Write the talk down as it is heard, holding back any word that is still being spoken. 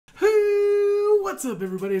What's up,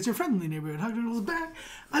 everybody? It's your friendly neighborhood HUGZ back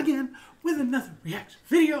again with another reaction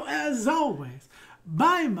video, as always.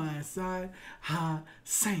 By my side, HUGZ,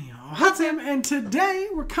 and today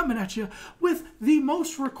we're coming at you with the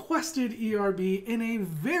most requested ERB in a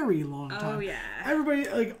very long time. Oh yeah! Everybody,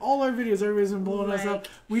 like all our videos, everybody's been blowing us up.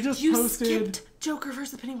 We just posted. You skipped Joker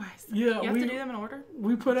versus Pennywise. Yeah, you have to do them in order.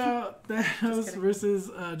 We put out Thanos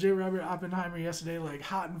versus J. Robert Oppenheimer yesterday, like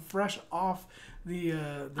hot and fresh off the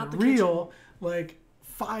reel, kitchen. Like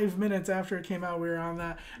 5 minutes after it came out. We were on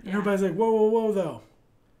that, and everybody's like, "Whoa, whoa, whoa!" Though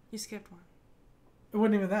you skipped one. It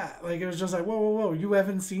wasn't even that. Like, it was just like, whoa, whoa, whoa. You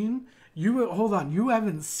haven't seen? Hold on. You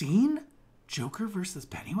haven't seen Joker versus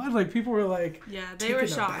Pennywise? Like, people were like, yeah, they were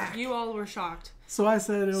shocked. Aback. You all were shocked. So I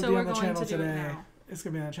said it'll be on the channel today. It's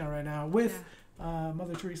going to be on the channel right now with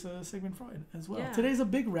Mother Teresa, Sigmund Freud as well. Yeah. Today's a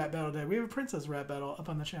big rap battle day. We have a princess rap battle up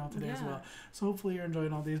on the channel today as well. So hopefully you're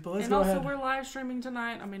enjoying all these. But let's go ahead. And also, we're live streaming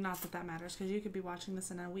tonight. I mean, not that that matters because you could be watching this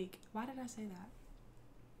in a week. Why did I say that?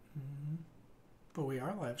 Mm-hmm. But we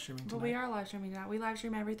are live streaming tonight. But we are live streaming tonight. We live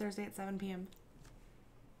stream every Thursday at 7 p.m.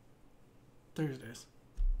 Thursdays.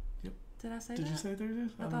 Yep. Did I say Did that? you say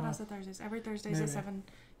Thursdays? I thought I said Thursdays. Every Thursdays at 7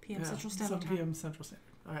 p.m. Central Standard Time. 7 p.m. Central Standard.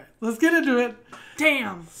 All right. Let's get into it.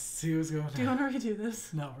 Damn. Let's see what's going on. Do you want to redo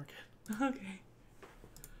this? No, we're good. Okay.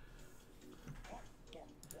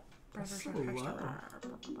 That's so low.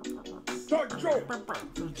 Start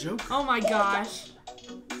joke. Oh my gosh.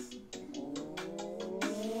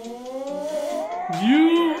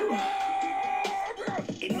 You.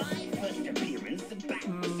 In my first appearance, the bat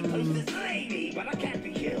was supposed to slay me, but I can't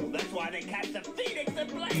be killed. That's why they cast a phoenix and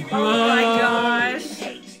blame me. Oh my gosh.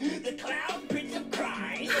 Hate the cloud prince of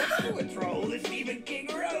crime. Through a troll that Stephen King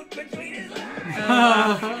wrote between his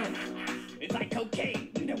lines. It's like cocaine.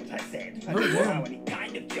 You know what I said. I don't know how any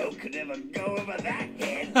kind of joke could ever go over that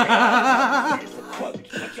head. There's a quote,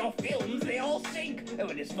 but your films, they all sink. Oh,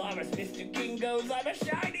 and as far as Mr. King goes, I'm a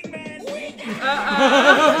shining man.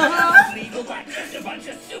 Legal like just a bunch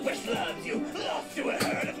of super slubs. You lost to a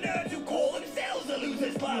herd of nerds who call themselves a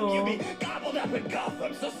loser's club. You be gobbled up in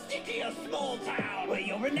Gotham, so stick to your small town where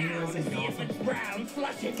you're renowned as the infant Brown.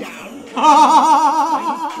 Flush it down.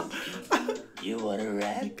 You wanna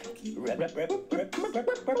rap?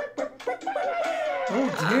 Oh,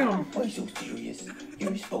 damn. Why so serious?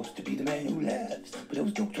 You're supposed to be the man who laughs, but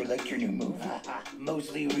those jokes are like your new movie.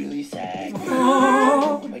 Mostly really sad.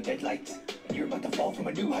 My deadlight. You're about to fall from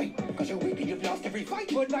a new height, because you're weak and you've lost every fight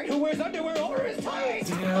to a knight who wears underwear over his tights.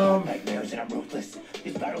 Damn. Nightmares and I'm ruthless.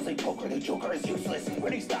 These battles ain't poker, the Joker is useless.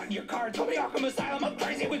 When he's not in your cards, tell me Arkham Asylum, I'm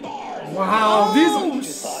crazy with bars. Wow, these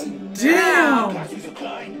are... Damn. Cassie's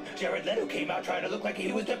decline. Jared Leto came out trying to look like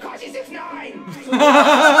he was Tekashi 6ix9ine.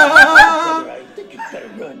 I think you'd better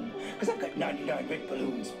run, because I've got 99 red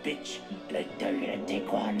balloons, bitch, and I dare you to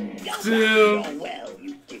take one. Damn. Well,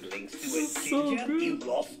 you giggling Stuart Ginger, you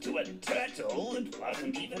lost to a turtle and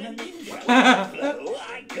wasn't even a ninja. Flow,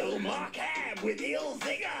 I go Mark Ham with ill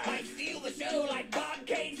vigor. I steal the show like Bob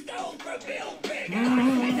Kane stole from Bill Bigger.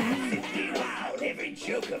 Loud, every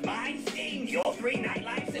joke of mine stings. Your 3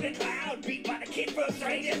 nightlights in a cloud, beat by the kid from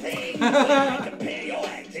Stranger Things. Compare your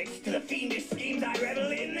antics to the fiendish schemes I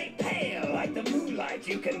revel in. They pale like the moonlight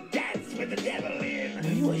you can dance with the devil in.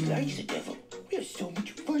 Pennywise likes the devil. We have so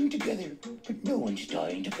much fun together, but no one's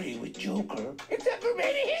dying to play with Joker. Except for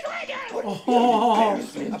maybe he's like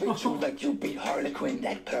embarrassment. I bet you like you beat Harlequin.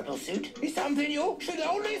 That purple suit is something you should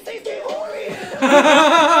only say to Holy.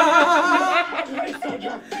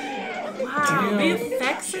 Wow, the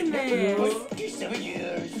effects in this. 57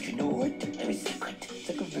 years. But you know what? I have a secret. It's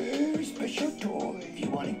like a very special toy. If you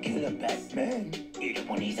want to kill a Batman, eat him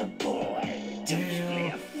when he's a boy. Don't you lay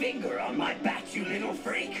a finger on my bat, you little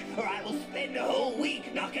freak, or I will spend a whole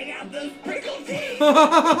week knocking out those prickle teeth.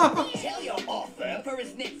 Tell your author for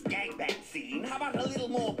his next gangbang scene, how about a little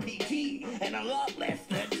more PG and a lot less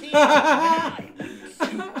 13? And I wouldn't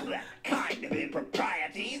stoop that kind of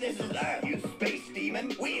impropriety. This is Earth, you space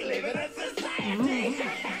demon. We live in a society.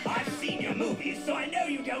 I've seen your movies, so I know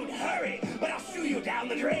you don't hurry, but I'll shoo you down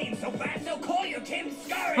the drain so fast they'll call you Tim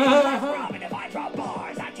Scurry. Like Robin, if I drop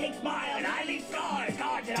bars, I take smiles and I leave scars.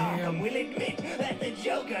 Cards and Arkham will admit that the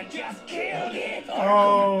Joker just killed it.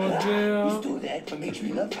 Oh, damn. You stole that from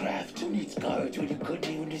H.P. Lovecraft. Who needs cards when you couldn't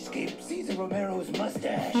even escape Cesar Romero's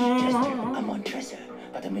mustache? Chester, I'm on Tressa,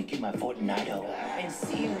 but I'm making my Fortunato and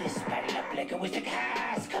seal this battle up like it was the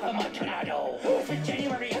cast of a Montanado. For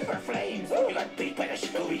January Ember Flames, you got beat by the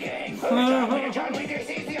Scooby Gang. John Wick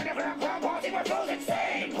sees the underground crowd pausing where fools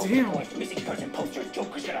insane. Damn. Missing person posters,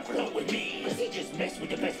 Joker's gonna float with me, cause he just messed with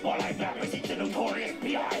the best ball I've ever since the notorious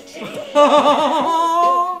B.I.G.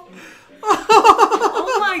 Oh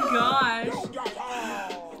my gosh.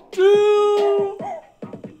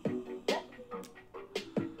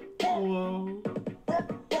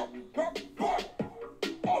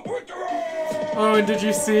 and did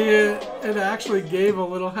you see it? It actually gave a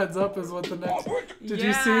little heads up as what the next. Did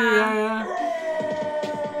you see? Yeah.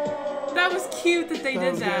 That was cute that they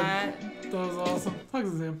did that. That was awesome.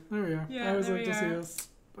 HUGZ him. There we are. Yeah, I always there like we to see are. us.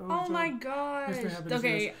 Oh my gosh.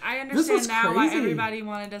 Okay, I This was understand now why crazy. everybody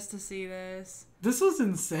wanted us to see this. This was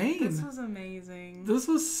insane. This was amazing. This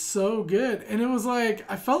was so good. And it was like,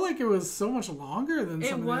 I felt like it was so much longer than It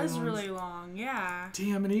some of the was other ones. really long, yeah.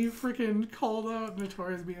 Damn, and he freaking called out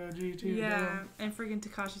Notorious B.I.G. too. Yeah, Damn. and freaking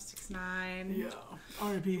Tekashi 6ix9ine. Yeah.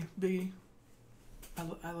 R.I.P. Biggie.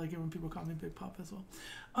 I like it when people call me Big Pop as well.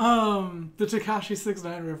 The Tekashi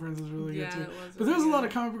 6ix9ine reference is really good too. It was But there was a lot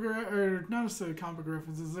of comic book, or not necessarily comic book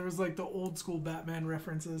references. There was like the old school Batman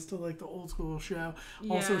references to like the old school show.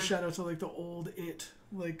 Also shout out to like the old It,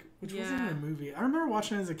 like which wasn't even a movie. I remember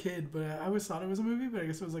watching it as a kid, but I always thought it was a movie. But I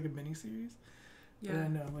guess it was like a miniseries. Yeah. But I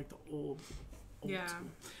know like the old school.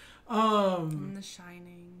 And The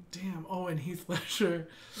Shining. Damn. Oh, and Heath Ledger.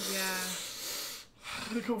 Yeah.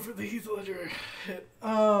 I'm gonna go for the Heath Ledger hit.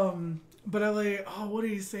 But I like, what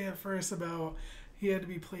did he say at first about he had to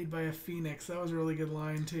be played by a phoenix? That was a really good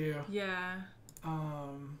line too. Yeah.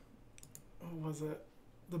 What was it?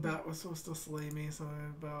 The bat was supposed to slay me,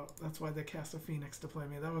 something about that's why they cast a phoenix to play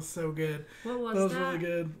me. That was so good. What was that? That was really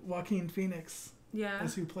good. Joaquin Phoenix. Yeah.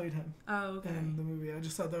 That's who played him. Oh, okay. In the movie. I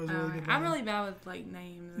just thought that was a really good. I'm really bad with like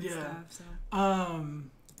names and stuff, so.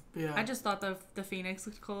 Yeah. I just thought the Phoenix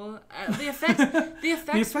looked cool. The effects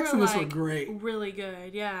were in this like were great. Really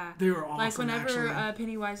good. Yeah. They were awesome. Like whenever actually.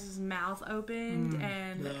 Pennywise's mouth opened,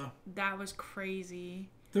 and that was crazy.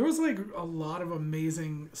 There was like a lot of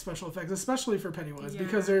amazing special effects, especially for Pennywise,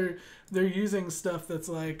 because they're using stuff that's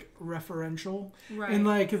like referential, right? And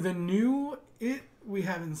like the new It we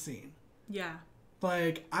haven't seen. Yeah.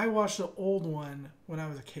 Like I watched the old one when I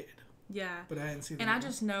was a kid. Yeah. But I didn't see. And I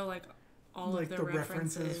just know like all like of the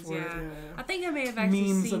references. for it. Yeah. I think I may have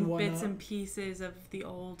actually Memes seen bits and pieces of the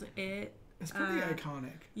old It. It's pretty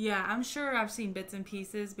iconic. Yeah, I'm sure I've seen bits and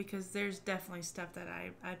pieces because there's definitely stuff that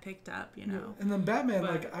I picked up, you know. And then Batman,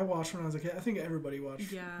 like I watched when I was a kid. I think everybody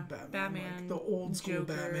watched Batman. Like, the old school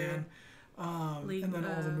Joker, Batman. And then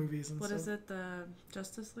all the movies and stuff. What is it? The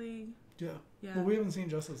Justice League? Yeah. Well, we haven't seen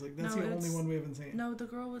Justice League. That's the only one we haven't seen. No, the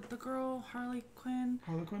girl Harley Quinn.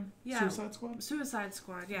 Harley Quinn? Yeah. Suicide Squad? Suicide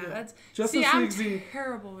Squad. Yeah. That's Justice League's I'm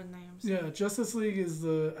terrible with names. Yeah, Justice League is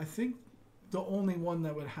I think the only one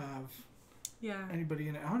that would have anybody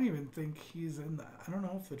in it. I don't even think he's in that. I don't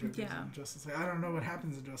know if the Joker's in Justice League. I don't know what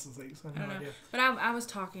happens in Justice League, so I have no idea. But I was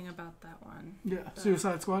talking about that one. Yeah,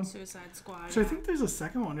 Suicide Squad. Suicide Squad. So I think there's a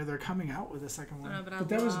second one, or they're coming out with a second one. But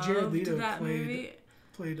that was Jared Leto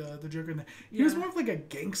played the Joker in that. He was more of like a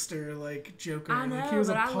gangster, like Joker. I know, like, he was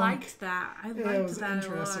but a I punk. liked that. I liked that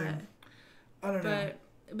interesting. a lot. I don't know.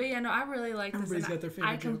 But yeah, no, I really like this. Everybody's got their favorite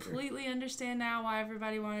I Joker. completely understand now why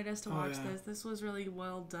everybody wanted us to watch this. This was really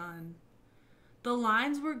well done. The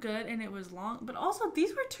lines were good and it was long, but also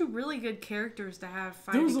these were two really good characters to have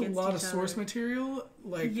fight against each other. There was a lot of source material,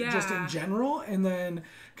 like just in general, and then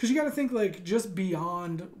because you got to think like just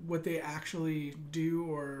beyond what they actually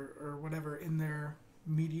do or whatever in their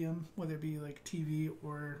medium, whether it be like TV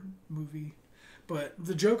or movie. But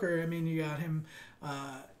the Joker, I mean, you got him,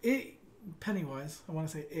 Pennywise. I want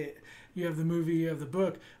to say it. You have the movie, you have the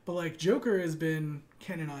book, but like Joker has been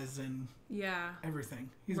canonized in everything.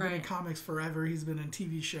 He's been in comics forever. He's been in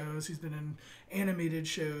TV shows. He's been in animated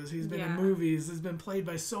shows. He's been in movies. He's been played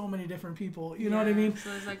by so many different people. You know what I mean? So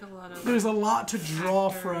there's like a lot of there's a lot to draw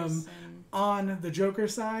from on the Joker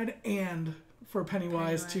side and for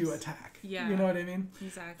Pennywise to attack. Yeah, you know what I mean?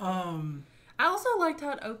 Exactly. I also liked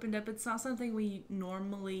how it opened up. It's not something we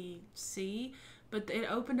normally see. But it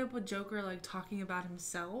opened up with Joker like talking about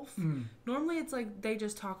himself. Normally it's like they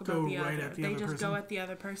just talk about the other. They just go at the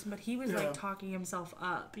other person. But he was like talking himself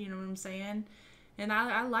up. You know what I'm saying? And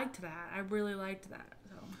I liked that. I really liked that.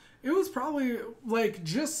 So. It was probably like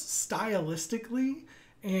just stylistically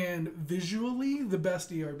and visually the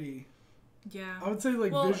best ERB. Yeah, I would say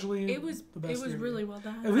like visually it was the best. It was really well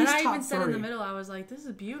done. At least and I top even said 3. in the middle, I was like, "This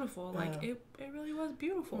is beautiful." Like it really was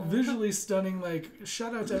beautiful. Visually stunning. Like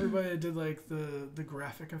shout out to everybody that did like the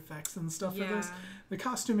graphic effects and stuff for this. The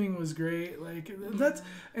costuming was great. Like that's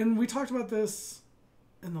and we talked about this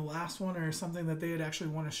in the last one or something that they had actually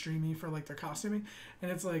won a Streamy for like their costuming, and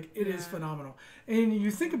it's like it is phenomenal. And you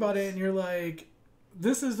think about it, and you're like,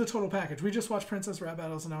 this is the total package. We just watched Princess Rap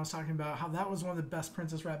Battles, and I was talking about how that was one of the best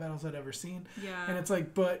Princess Rap Battles I'd ever seen. Yeah. And it's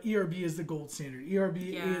like, but ERB is the gold standard. ERB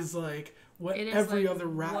is like what it is every like other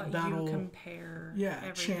rap what battle you compare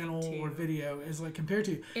channel or video is like compared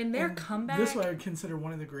to. In their comeback, this one I would consider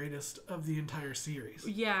one of the greatest of the entire series.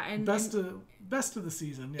 Yeah, and best of the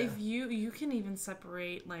season. Yeah. If you can even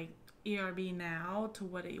separate like ERB now to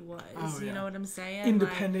what it was. You know what I'm saying?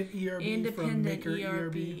 Independent like, ERB from Maker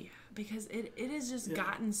ERB. Because it has just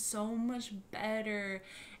gotten so much better.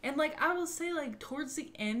 And like I will say, like towards the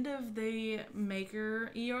end of the Maker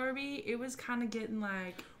ERB, it was kind of getting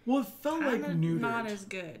like, well, it felt like neutered. Not as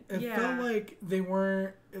good. It felt like they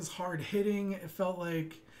weren't as hard hitting. It felt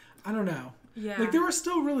like, I don't know. Yeah. Like they were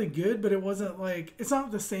still really good, but it wasn't like, it's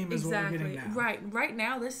not the same as what we're getting now. Right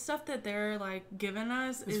now, this stuff that they're like giving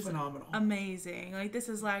us is phenomenal. Amazing. Like this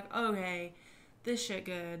is like, okay, this shit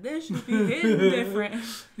good. This should be hitting different.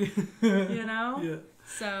 You know? Yeah.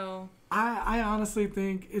 So I honestly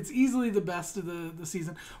think it's easily the best of the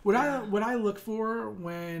season. What I look for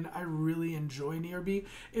when I really enjoy an ERB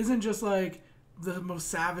isn't just like the most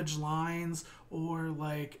savage lines or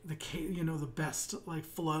like the best like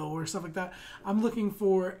flow or stuff like that. I'm looking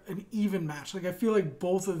for an even match. Like I feel like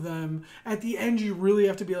both of them at the end you really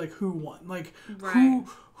have to be like who won. Like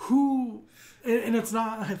who and it's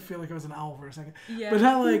not, I feel like I was an owl for a second. Yeah. But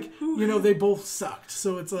not like, they both sucked.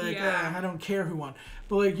 So it's like, I don't care who won.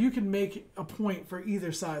 But like, you can make a point for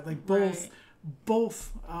either side. Like both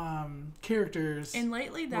characters. And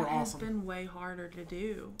lately that has been way harder to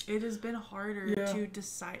do. It has been harder to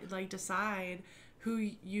decide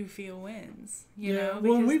who you feel wins. You know?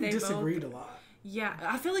 Well, we've disagreed a lot. Yeah.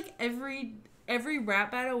 I feel like every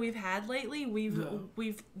rap battle we've had lately,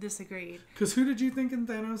 we've disagreed. Because who did you think in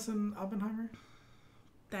Thanos and Oppenheimer?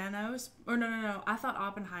 Thanos? Or no. I thought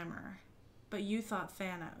Oppenheimer. But you thought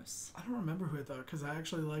Thanos. I don't remember who I thought because I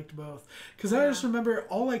actually liked both. Because I just remember,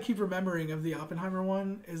 all I keep remembering of the Oppenheimer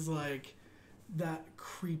one is like that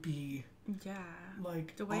creepy,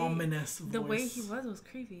 like the ominous voice. The way he was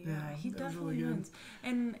creepy. Yeah, he definitely was.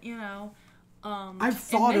 And, I've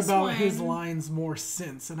thought about his lines more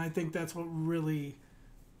since, and I think that's what really.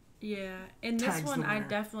 Yeah, in this one, I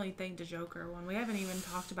definitely think the Joker won. We haven't even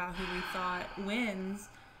talked about who we thought wins.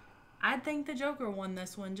 I think the Joker won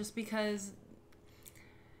this one just because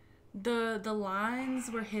the lines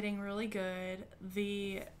were hitting really good.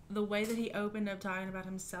 The way that he opened up talking about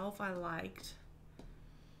himself, I liked.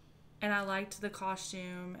 And I liked the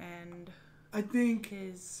costume and I think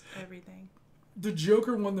his everything. The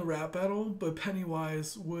Joker won the rap battle, but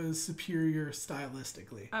Pennywise was superior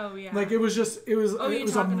stylistically. Oh yeah, like it was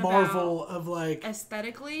a marvel of like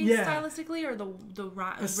aesthetically, stylistically, or the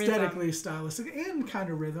aesthetically, rhythm? Stylistic, and kind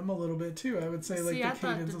of rhythm a little bit too. I would say like the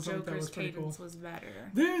cadence and stuff like that was pretty cool. Was better.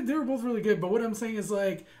 They were both really good, but what I'm saying is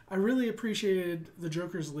like I really appreciated the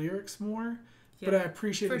Joker's lyrics more. But I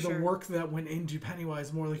appreciated the work that went into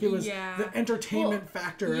Pennywise more. Like it was the entertainment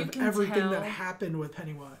factor of everything that happened with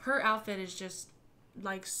Pennywise. Her outfit is just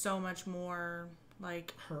like so much more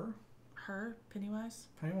like her Pennywise.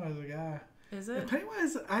 Pennywise is a guy. Is it?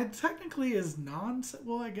 Pennywise, technically is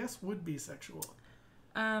I guess would be sexual.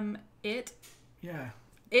 It. Yeah.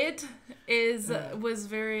 It is was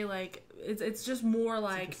very like it's just more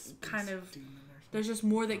like kind of. There's just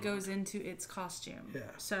more that goes into its costume. Yeah.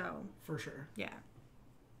 So. For sure. Yeah.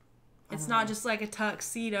 It's not just like a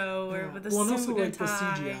tuxedo or with a suit and also like tie.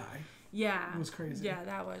 The CGI. Yeah. It was crazy. Yeah,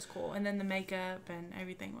 that was cool. And then the makeup and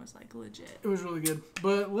everything was like legit. It was really good.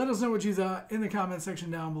 But let us know what you thought in the comment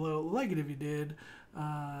section down below. Like it if you did.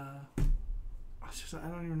 I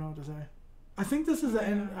don't even know what to say. I think this is the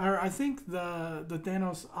end. Or I think the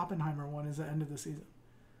Thanos Oppenheimer one is the end of the season.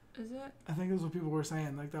 Is it? I think that's what people were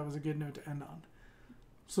saying. Like that was a good note to end on.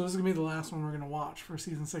 So this is going to be the last one we're going to watch for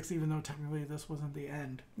Season 6, even though technically this wasn't the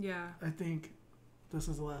end. Yeah. I think this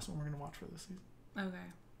is the last one we're going to watch for this season. Okay.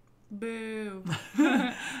 Boo.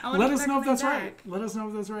 Let us know if that's right. Let us know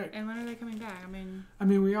if that's right. And when are they coming back? I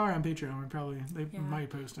mean, we are on Patreon. They might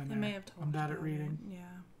post in there. They may have told I'm bad at reading. Yeah.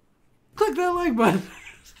 Click that like button.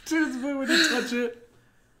 Choose when you touch it.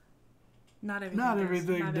 Not everything Not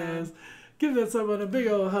everything does. Give that someone a big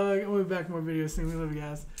old hug. And we'll be back with more videos soon. We love you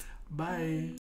guys. Bye.